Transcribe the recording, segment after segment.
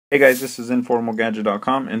Hey guys, this is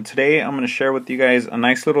InformalGadget.com, and today I'm going to share with you guys a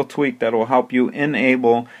nice little tweak that will help you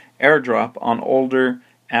enable AirDrop on older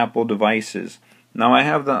Apple devices. Now I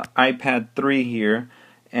have the iPad 3 here,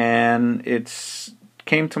 and it's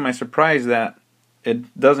came to my surprise that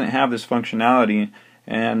it doesn't have this functionality,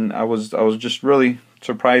 and I was just really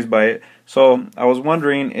surprised by it. So I was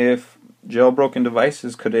wondering if jailbroken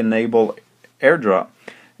devices could enable AirDrop,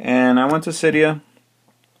 and I went to Cydia,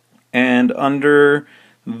 and under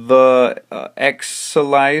the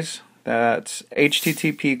Xalize, that's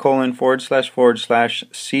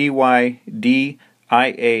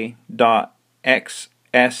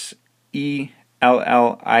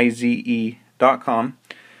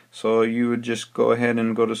So you would just go ahead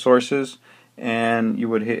and go to sources, and you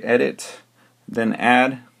would hit edit, then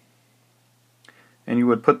add, and you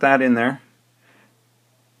would put that in there,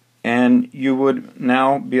 and you would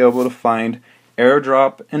now be able to find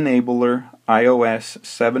AirDrop Enabler iOS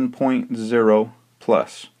 7.0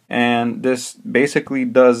 Plus, and this basically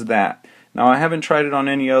does that. Now I haven't tried it on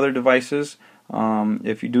any other devices.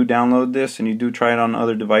 If you do download this and you do try it on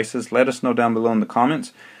other devices, let us know down below in the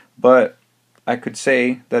comments, but I could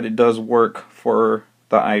say that it does work for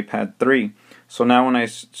the iPad 3. So now when I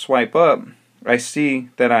swipe up, I see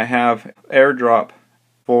that I have AirDrop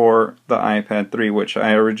for the iPad 3, which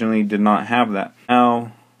I originally did not have that.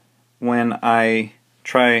 Now when I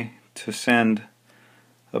try to send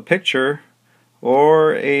a picture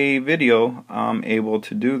or a video, I'm able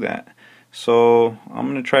to do that. So I'm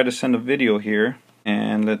going to try to send a video here,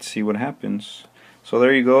 and let's see what happens. So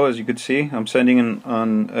there you go. As you can see, I'm sending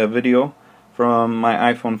a video from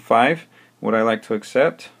my iPhone 5. Would I like to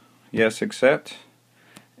accept? Yes, accept.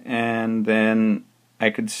 And then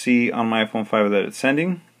I could see on my iPhone 5 that it's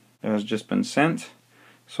sending. It has just been sent.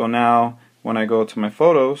 So now when I go to my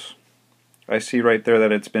photos, I see right there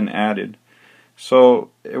that it's been added. So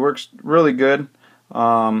it works really good.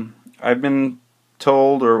 I've been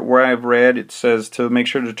told, or where I've read, it says to make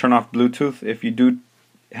sure to turn off Bluetooth if you do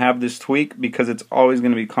have this tweak, because it's always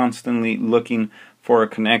going to be constantly looking for a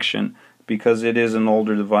connection because it is an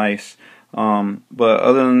older device. But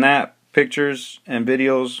other than that, pictures and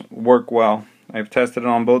videos work well. I've tested it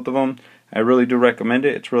on both of them. I really do recommend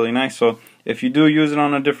it. It's really nice. So if you do use it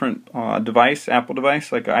on a different device, Apple device,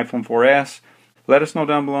 like an iPhone 4S, let us know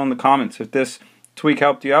down below in the comments. If this tweak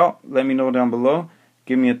helped you out, let me know down below.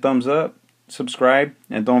 Give me a thumbs up, subscribe,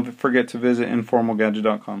 and don't forget to visit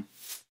InformalGadget.com.